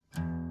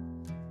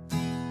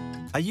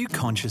Are you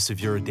conscious of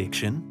your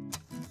addiction?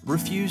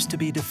 Refuse to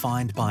be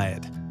defined by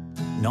it?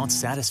 Not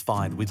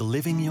satisfied with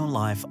living your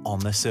life on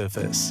the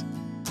surface?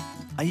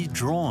 Are you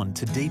drawn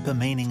to deeper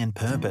meaning and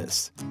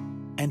purpose?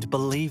 And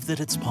believe that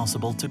it's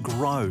possible to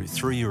grow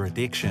through your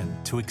addiction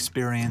to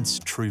experience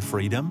true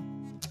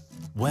freedom?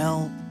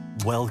 Well,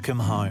 welcome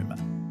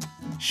home.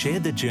 Share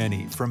the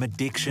journey from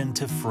addiction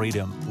to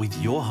freedom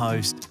with your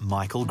host,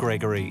 Michael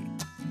Gregory.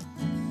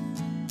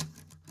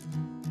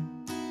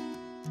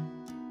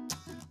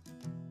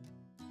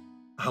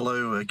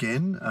 Hello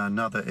again,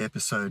 another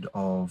episode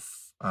of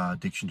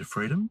Addiction to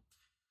Freedom.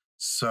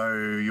 So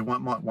you might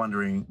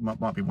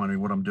be wondering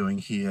what I'm doing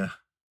here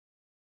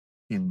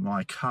in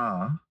my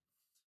car.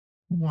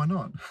 Why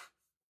not?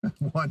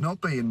 Why not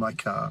be in my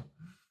car?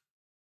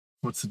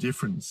 What's the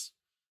difference?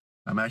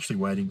 I'm actually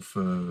waiting for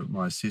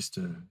my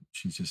sister.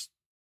 She's just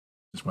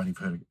waiting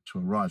for her to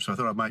arrive. So I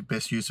thought I'd make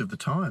best use of the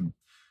time.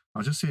 I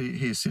was just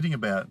here sitting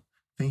about,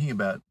 thinking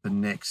about the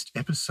next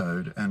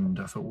episode, and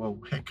I thought, well,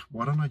 heck,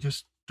 why don't I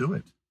just do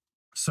it?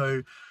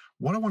 So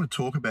what I want to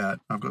talk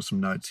about, I've got some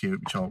notes here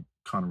which I'll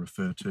kind of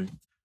refer to,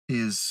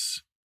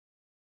 is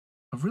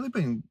I've really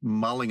been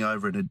mulling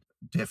over a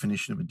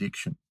definition of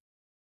addiction.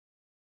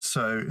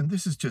 So, and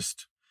this is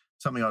just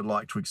something I'd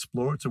like to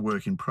explore. It's a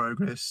work in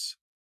progress.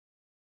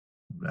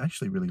 I'd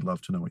actually really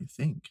love to know what you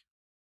think.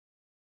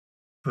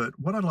 But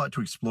what I'd like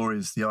to explore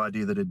is the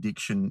idea that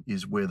addiction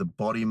is where the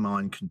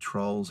body-mind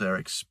controls our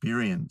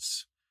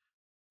experience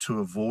to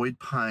avoid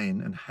pain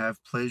and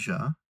have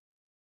pleasure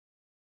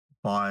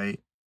by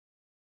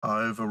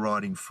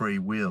overriding free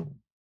will.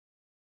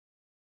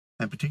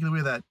 And particularly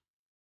where that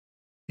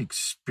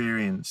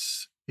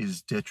experience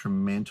is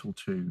detrimental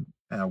to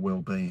our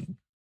well-being.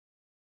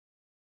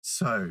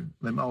 So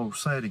I'll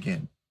say it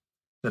again,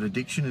 that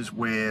addiction is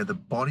where the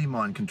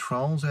body-mind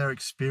controls our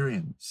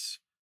experience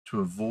to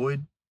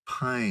avoid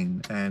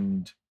pain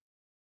and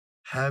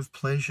have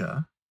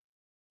pleasure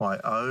by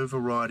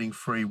overriding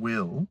free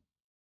will,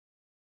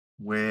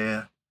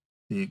 where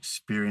the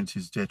experience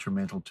is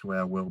detrimental to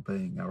our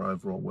well-being, our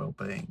overall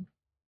well-being.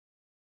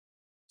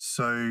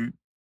 So,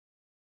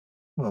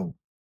 well,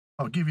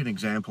 I'll give you an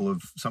example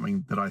of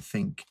something that I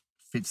think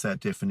fits that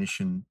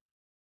definition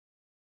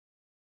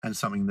and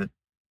something that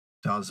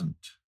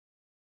doesn't.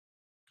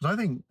 Because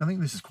I think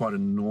this is quite a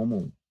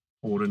normal,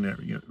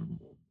 ordinary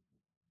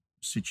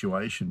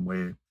situation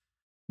where,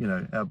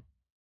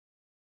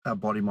 our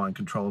body-mind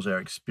controls our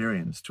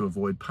experience to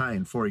avoid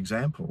pain. For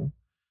example,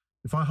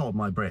 if I hold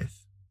my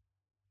breath,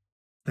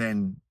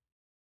 then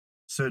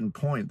at a certain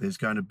point there's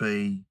going to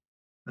be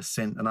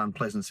an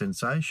unpleasant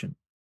sensation.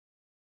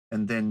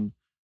 And then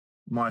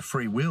my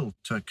free will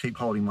to keep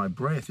holding my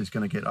breath is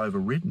going to get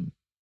overridden.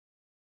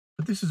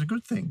 But this is a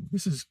good thing.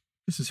 This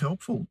is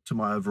helpful to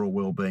my overall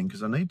well-being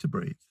because I need to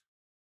breathe.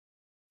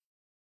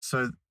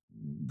 So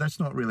that's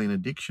not really an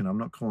addiction. I'm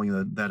not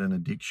calling that an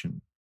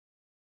addiction.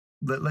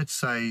 Let's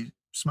say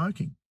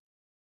smoking.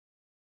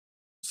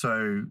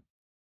 So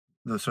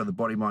the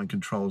body-mind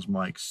controls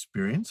my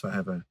experience. I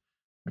have a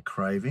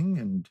craving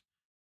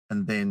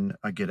and then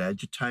I get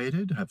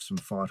agitated, have some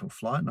fight or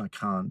flight, and I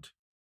can't.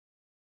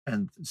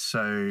 And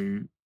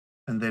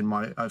then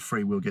my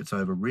free will gets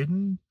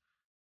overridden,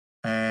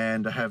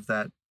 and I have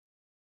that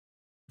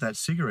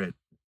cigarette.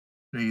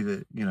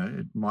 Either,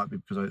 it might be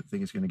because I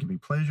think it's going to give me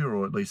pleasure,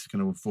 or at least it's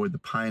going to avoid the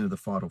pain of the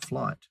fight or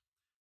flight.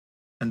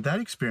 And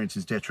that experience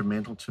is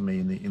detrimental to me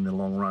in the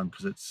long run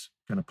because it's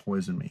going to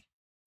poison me,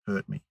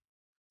 hurt me.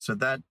 So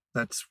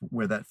that's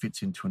where that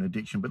fits into an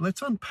addiction. But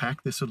let's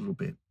unpack this a little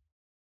bit.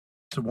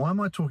 So why am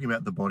I talking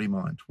about the body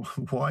mind?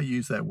 Why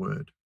use that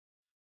word?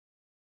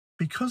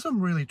 Because I'm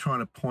really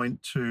trying to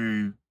point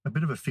to a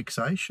bit of a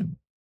fixation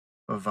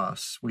of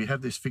us. We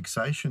have this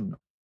fixation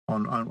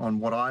on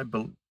what I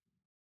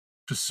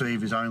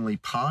perceive is only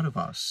part of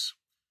us.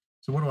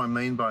 So what do I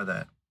mean by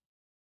that?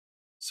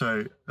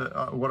 So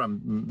what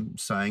I'm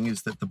saying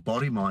is that the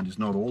body mind is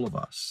not all of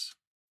us.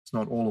 It's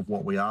not all of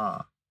what we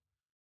are.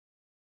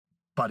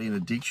 But in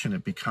addiction,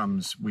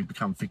 we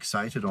become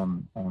fixated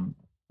on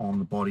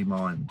the body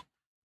mind,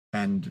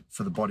 and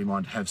for the body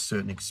mind to have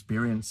certain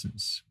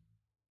experiences.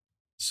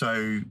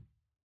 So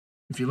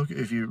if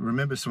you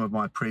remember some of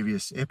my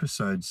previous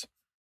episodes,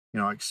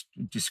 I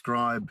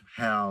describe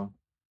how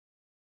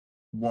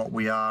what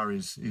we are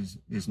is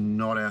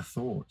not our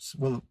thoughts.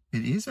 Well,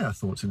 it is our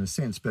thoughts in a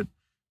sense, but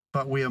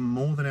we are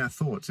more than our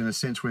thoughts. In a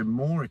sense, we're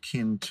more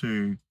akin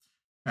to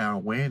our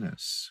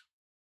awareness.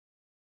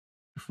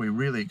 If we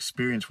really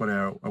experience what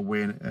our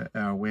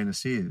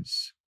awareness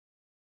is,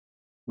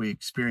 we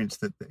experience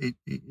that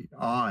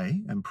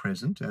I am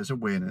present as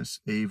awareness,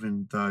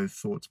 even though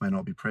thoughts may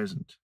not be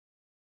present.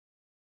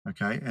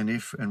 Okay,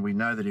 and we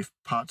know that if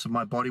parts of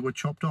my body were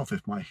chopped off,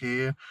 if my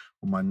hair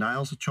or my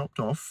nails are chopped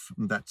off,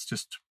 and that's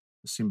just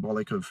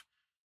symbolic of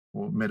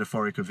or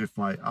metaphoric of if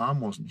my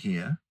arm wasn't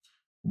here,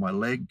 or my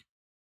leg,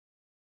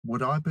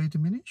 would I be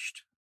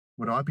diminished?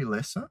 Would I be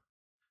lesser?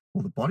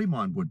 Well, the body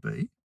mind would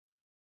be,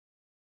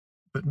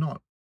 but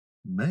not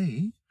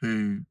me,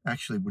 who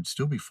actually would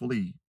still be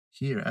fully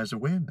here as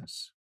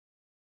awareness.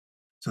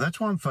 So that's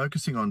why I'm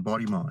focusing on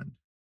body mind,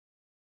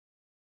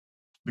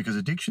 because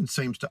addiction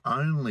seems to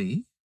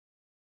only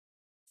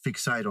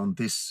fixate on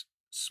this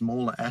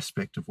smaller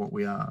aspect of what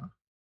we are,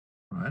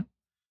 right?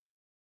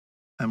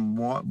 And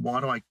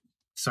why do I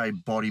say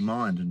body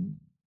mind? And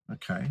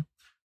okay,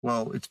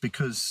 well, it's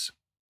because,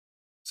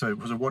 so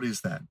what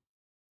is that?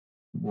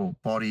 Well,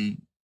 body,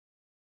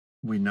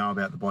 we know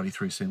about the body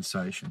through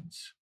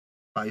sensations.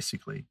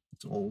 Basically,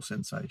 it's all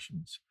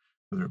sensations,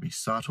 whether it be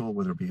subtle,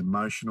 whether it be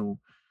emotional.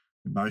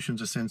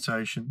 Emotions are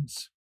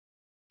sensations,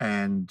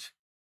 and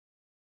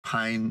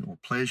pain or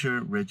pleasure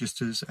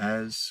registers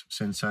as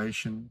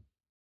sensation.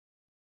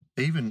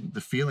 Even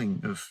the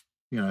feeling of,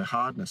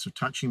 hardness or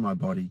touching my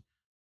body,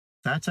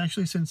 that's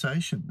actually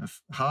sensation.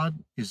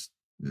 Hard is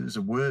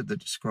a word that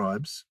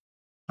describes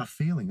a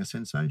feeling, a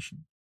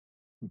sensation.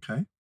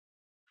 Okay.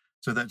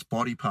 So that's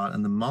body part.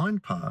 And the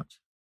mind part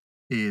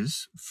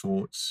is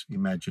thoughts,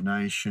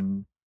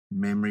 imagination,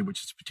 memory,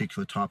 which is a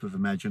particular type of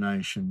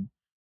imagination,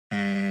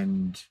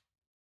 and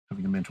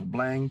having a mental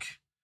blank.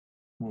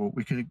 Well,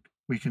 we can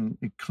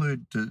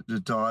include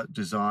the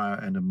desire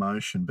and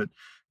emotion, but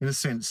in a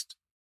sense,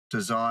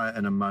 desire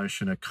and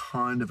emotion are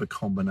kind of a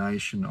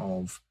combination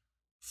of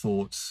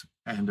thoughts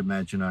and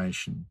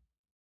imagination.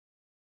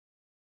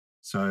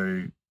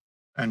 So,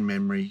 and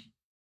memory.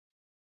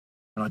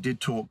 And I did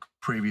talk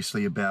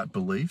previously about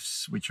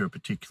beliefs, which are a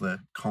particular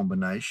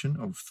combination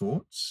of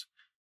thoughts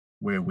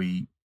where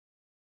we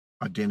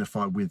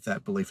identify with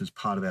that belief as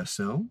part of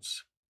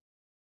ourselves.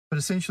 But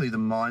essentially, the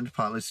mind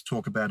part, let's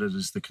talk about it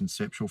as the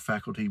conceptual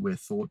faculty where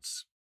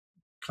thoughts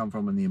come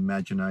from and the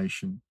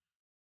imagination.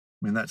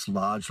 I mean, that's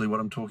largely what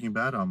I'm talking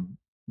about. I'm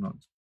not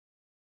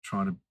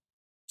trying to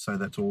say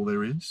that's all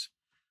there is.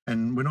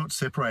 And we're not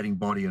separating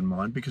body and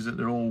mind because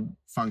they're all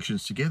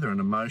functions together. And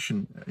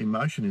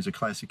emotion is a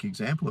classic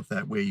example of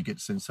that, where you get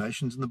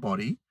sensations in the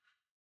body,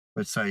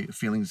 let's say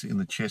feelings in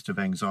the chest of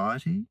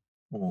anxiety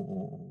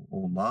or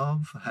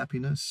love,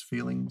 happiness,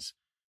 feelings.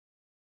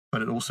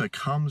 But it also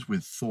comes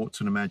with thoughts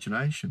and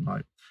imagination.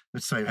 Like,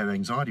 let's say you have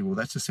anxiety. Well,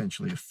 that's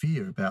essentially a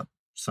fear about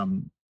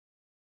some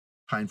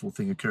painful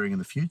thing occurring in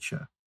the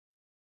future.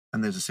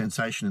 And there's a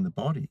sensation in the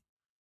body.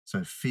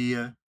 So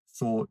fear,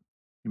 thought,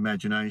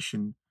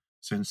 imagination,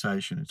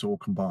 sensation, it's all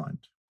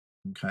combined.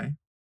 Okay.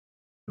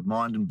 The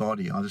mind and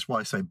body, that's why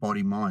I say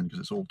body mind, because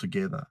it's all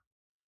together.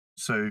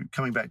 So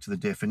coming back to the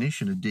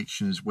definition,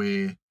 addiction is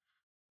where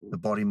the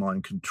body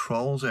mind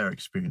controls our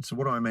experience. So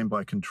what do I mean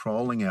by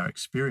controlling our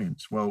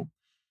experience? Well,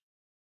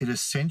 it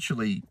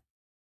essentially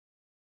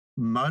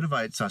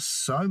motivates us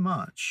so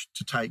much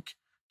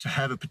to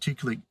have a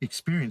particular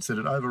experience that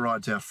it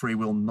overrides our free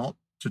will not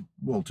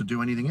to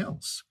do anything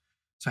else.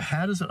 So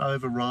how does it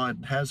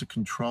override, how does it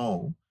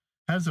control,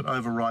 how does it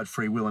override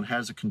free will, and how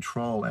does it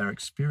control our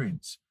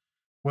experience?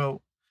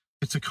 Well,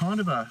 it's a kind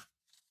of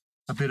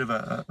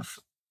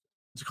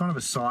it's a kind of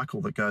a cycle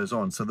that goes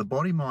on. So the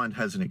body mind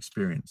has an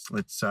experience.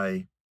 Let's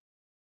say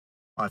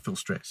I feel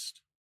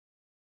stressed.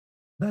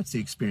 That's the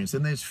experience.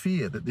 And there's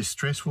fear that this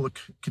stress will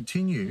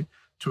continue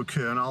to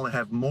occur and I'll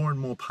have more and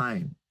more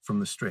pain from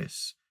the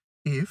stress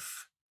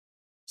if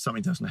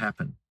something doesn't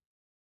happen.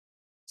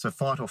 So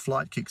fight or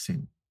flight kicks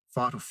in.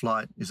 Fight or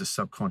flight is a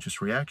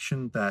subconscious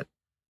reaction that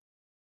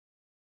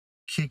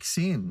kicks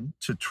in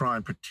to try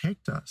and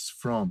protect us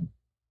from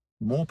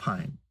more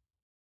pain.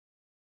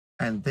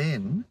 And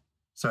then,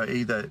 so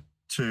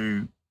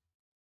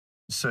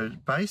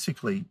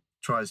basically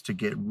tries to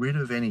get rid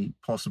of any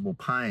possible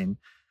pain.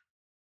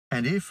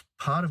 And if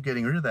part of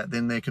getting rid of that,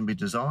 then there can be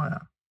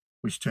desire,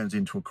 which turns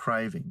into a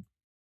craving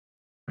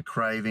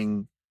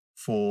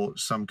for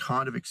some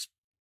kind of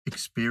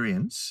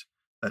experience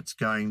that's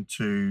going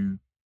to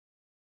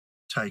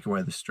take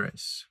away the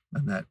stress.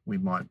 And that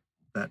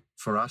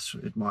for us,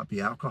 it might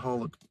be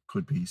alcohol, it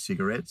could be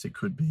cigarettes, it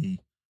could be,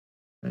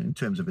 in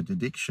terms of an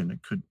addiction,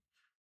 it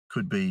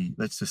could be,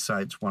 let's just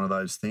say it's one of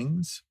those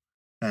things.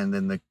 And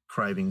then the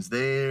craving's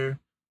there,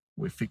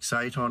 we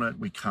fixate on it,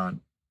 we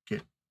can't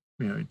get,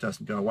 it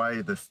doesn't go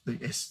away. The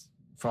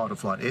fight or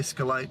flight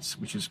escalates,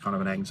 which is kind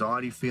of an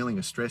anxiety feeling,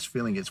 a stress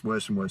feeling, gets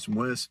worse and worse and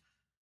worse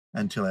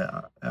until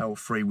our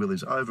free will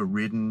is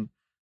overridden.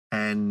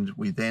 And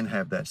we then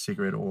have that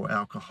cigarette or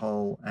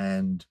alcohol,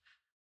 and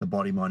the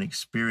body-mind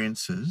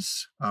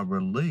experiences a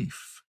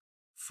relief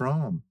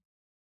from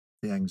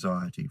the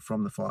anxiety,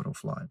 from the fight or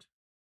flight.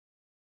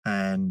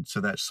 And so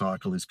that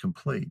cycle is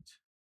complete.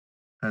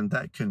 And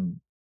that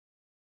can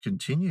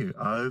continue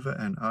over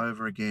and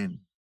over again.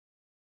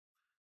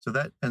 So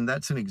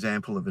that's an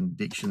example of an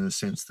addiction in the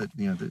sense that,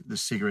 the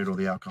cigarette or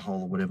the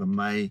alcohol or whatever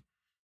may,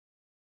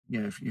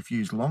 if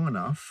used long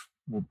enough,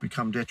 will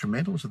become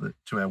detrimental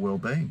to our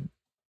well-being.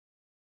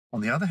 On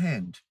the other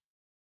hand,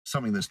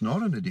 something that's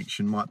not an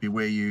addiction might be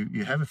where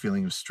you have a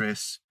feeling of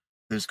stress.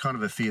 There's kind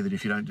of a fear that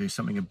if you don't do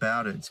something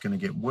about it, it's going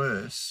to get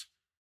worse.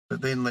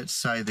 But then let's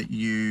say that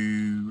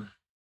you,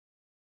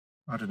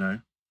 I don't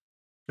know,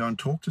 go and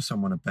talk to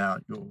someone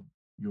about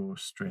your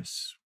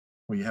stress,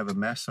 or you have a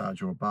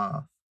massage or a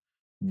bath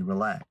and you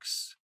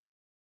relax,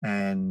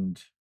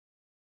 and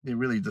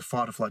the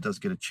fight or flight does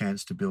get a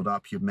chance to build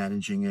up. You're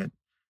managing it.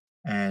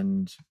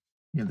 And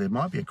there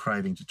might be a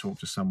craving to talk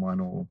to someone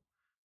or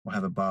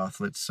have a bath,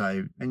 let's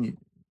say, and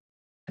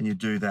you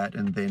do that,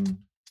 and then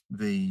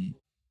I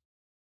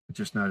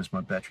just noticed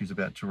my battery's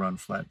about to run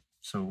flat,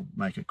 so we'll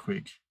make it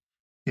quick.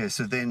 Yeah,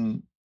 so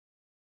then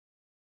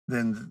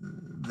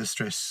the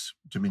stress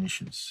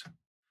diminishes.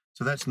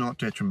 So that's not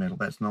detrimental.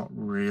 That's not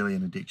really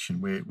an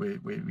addiction. We're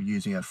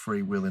using our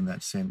free will in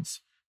that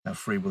sense. Our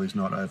free will is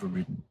not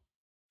overridden.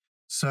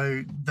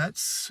 So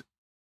that's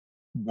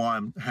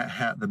why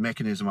how the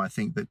mechanism, I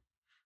think, that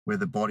where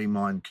the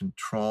body-mind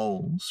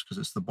controls, because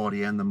it's the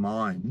body and the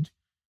mind,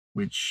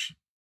 which,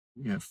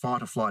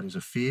 fight or flight is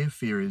a fear.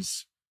 Fear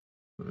is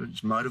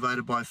it's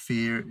motivated by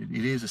fear.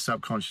 It is a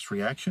subconscious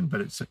reaction,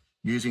 but it's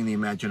using the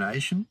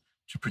imagination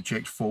to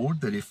project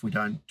forward that if we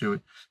don't do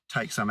it,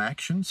 take some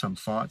action, some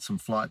fight, some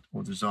flight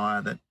or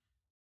desire, that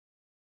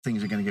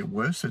things are going to get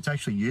worse. So it's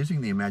actually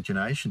using the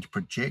imagination to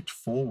project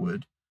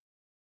forward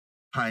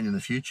pain in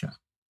the future.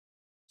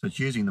 So it's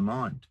using the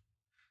mind.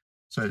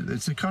 So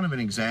it's a kind of an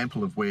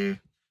example of where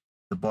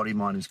the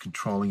body-mind is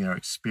controlling our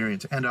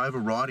experience and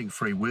overriding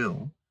free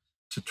will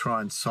to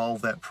try and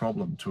solve that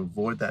problem, to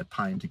avoid that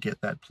pain, to get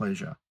that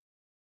pleasure.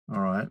 All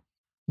right.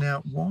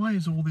 Now, why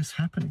is all this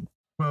happening?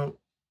 Well,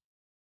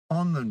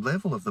 on the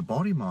level of the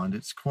body-mind,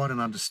 it's quite an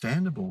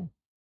understandable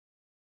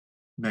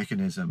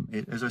mechanism.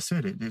 As I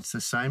said, it's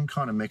the same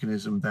kind of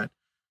mechanism that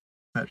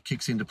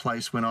kicks into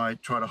place when I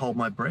try to hold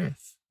my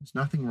breath. There's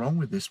nothing wrong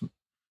with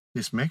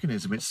this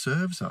mechanism. It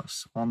serves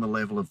us on the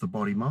level of the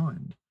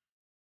body-mind.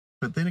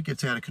 But then it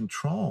gets out of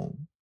control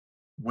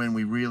when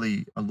we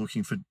really are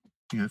looking for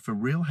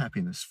real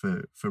happiness,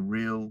 for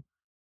real,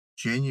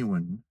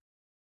 genuine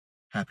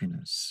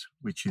happiness,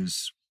 which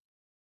is,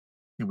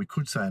 we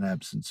could say an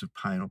absence of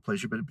pain or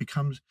pleasure, but it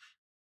becomes,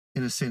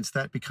 in a sense,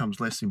 that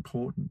becomes less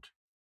important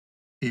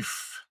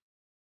if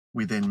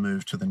we then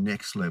move to the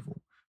next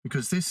level,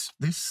 because this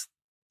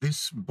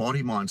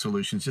body-mind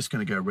solution is just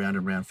going to go round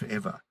and round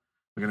forever.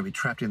 We're going to be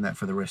trapped in that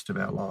for the rest of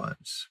our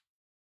lives,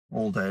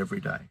 all day, every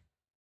day.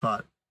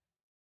 But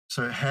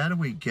so how do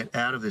we get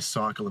out of this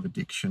cycle of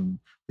addiction,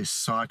 this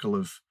cycle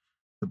of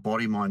the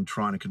body-mind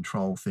trying to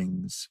control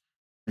things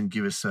and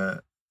give us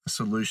a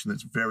solution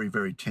that's very,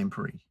 very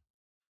temporary?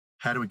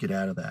 How do we get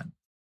out of that?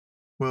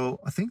 Well,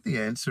 I think the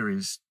answer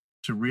is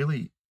to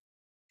really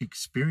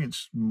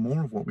experience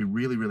more of what we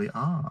really, really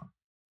are.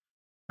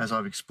 As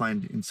I've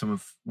explained in some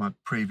of my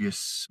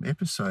previous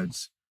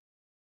episodes,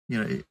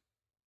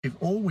 if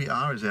all we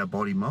are is our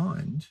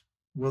body-mind,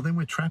 well, then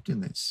we're trapped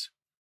in this.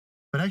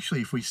 But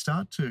actually, if we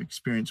start to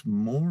experience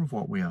more of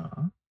what we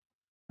are,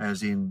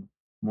 as in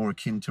more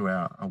akin to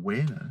our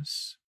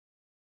awareness,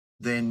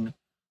 then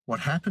what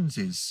happens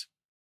is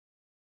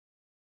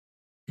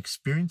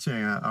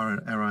experiencing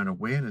our own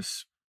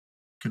awareness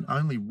can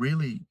only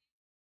really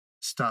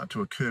start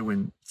to occur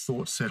when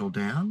thoughts settle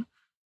down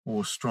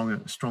or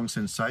strong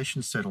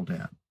sensations settle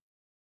down.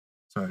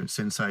 So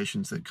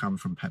sensations that come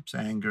from perhaps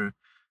anger,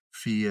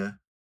 fear,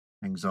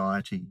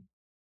 anxiety,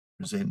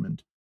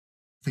 resentment,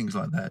 things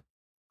like that.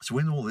 So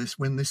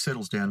when this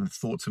settles down and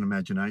thoughts and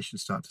imagination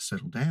start to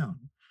settle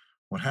down,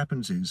 what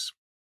happens is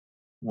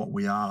what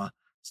we are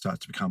starts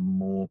to become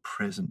more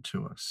present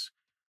to us.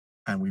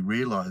 And we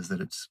realize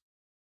that it's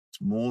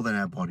more than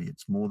our body,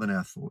 it's more than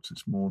our thoughts,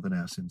 it's more than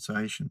our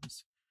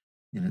sensations,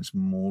 and it's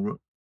more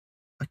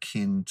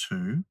akin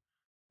to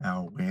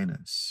our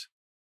awareness.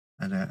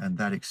 And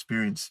that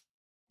experience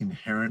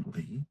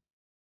inherently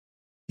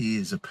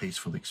is a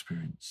peaceful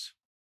experience.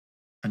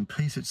 And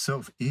peace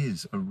itself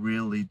is a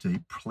really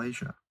deep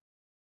pleasure.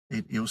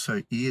 It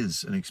also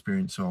is an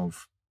experience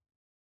of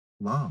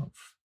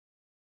love.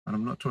 And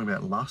I'm not talking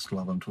about lust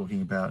love, I'm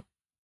talking about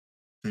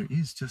there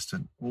is just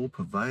an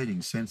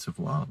all-pervading sense of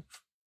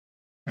love.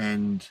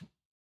 And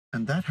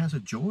that has a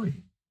joy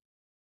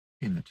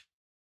in it,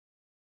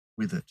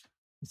 with it.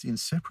 It's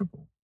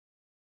inseparable.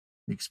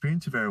 The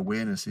experience of our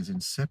awareness is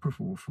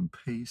inseparable from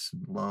peace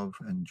and love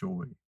and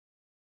joy.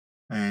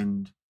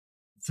 And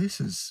there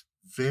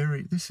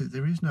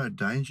is no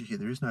danger here.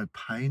 There is no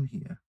pain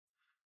here.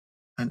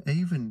 And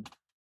even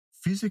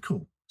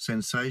physical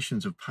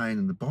sensations of pain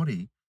in the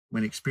body,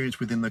 when experienced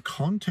within the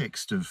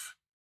context of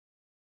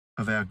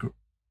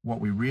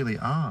what we really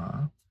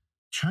are,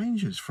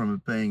 changes from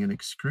it being an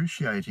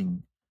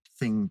excruciating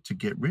thing to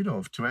get rid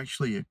of to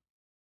actually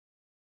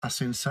a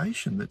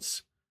sensation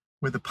that's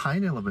where the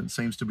pain element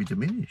seems to be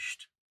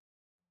diminished.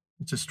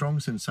 It's a strong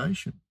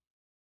sensation.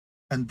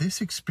 And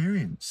this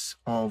experience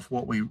of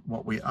what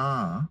we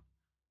are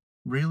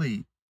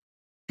really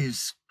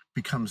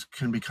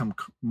can become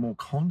more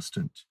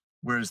constant,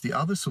 whereas the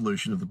other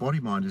solution of the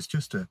body-mind is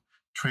just a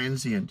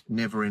transient,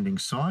 never-ending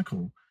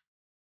cycle.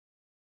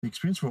 The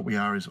experience of what we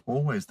are is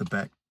always the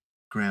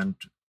background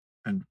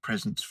and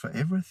presence for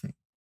everything.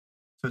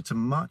 So it's a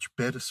much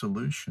better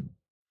solution.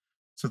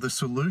 So the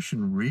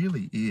solution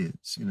really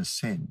is, in a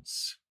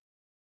sense,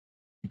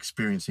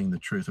 experiencing the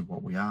truth of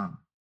what we are.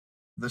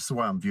 That's the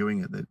way I'm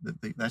viewing it.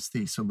 That's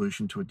the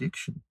solution to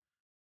addiction.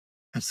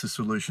 It's the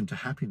solution to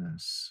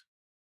happiness,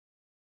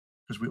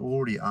 because we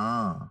already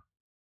are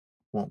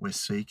what we're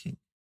seeking.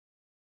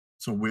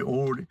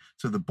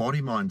 So the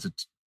body mind's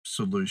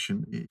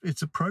solution.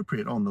 It's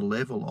appropriate on the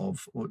level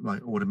of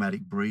like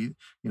automatic breathe,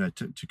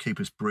 to keep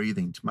us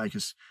breathing, to make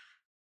us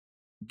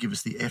give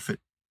us the effort,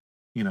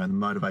 the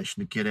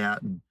motivation to get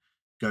out and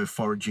go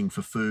foraging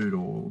for food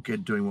or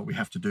get doing what we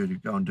have to do to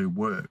go and do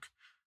work.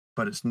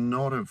 But it's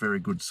not a very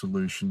good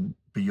solution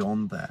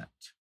beyond that.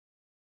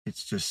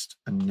 It's just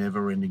a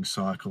never-ending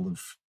cycle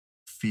of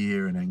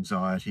fear and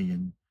anxiety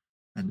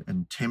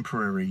and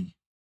temporary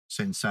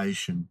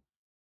sensation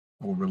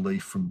or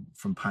relief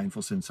from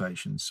painful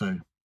sensations. So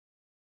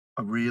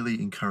I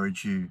really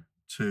encourage you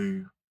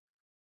to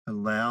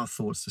allow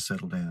thoughts to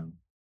settle down,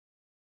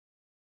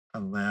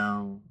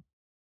 allow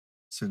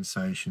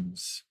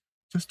sensations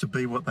just to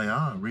be what they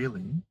are,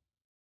 really,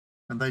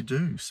 and they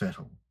do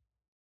settle.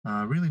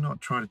 Really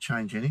not try to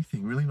change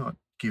anything, really not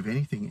give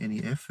anything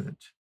any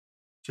effort,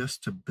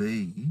 just to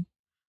be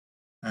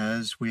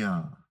as we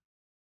are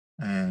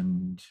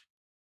and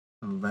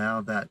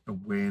allow that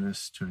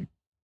awareness to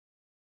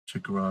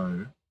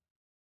grow,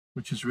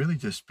 which is really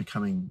just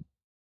becoming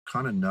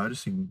kind of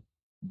noticing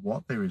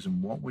what there is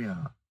and what we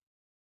are.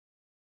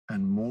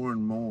 And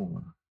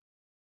more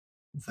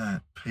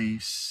that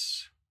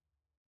peace,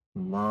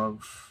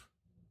 love,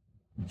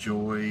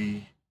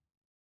 joy,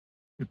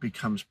 it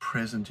becomes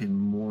present in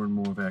more and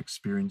more of our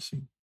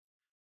experiencing.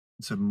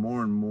 And so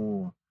more and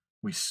more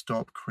we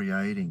stop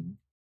creating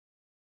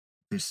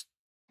this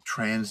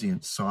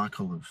transient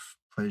cycle of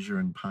pleasure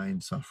and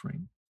pain,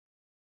 suffering.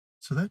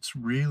 So that's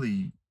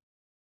really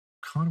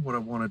kind of what I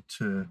wanted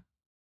to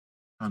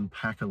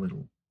unpack a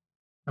little.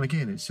 And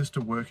again, it's just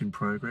a work in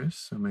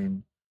progress. I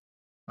mean,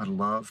 I'd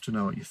love to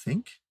know what you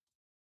think.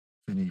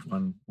 If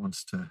anyone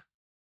wants to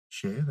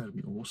share, that'd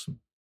be awesome.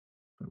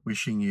 But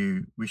wishing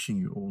you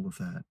all of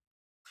that.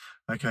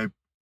 Okay,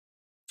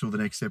 till the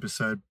next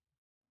episode.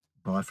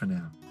 Bye for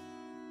now.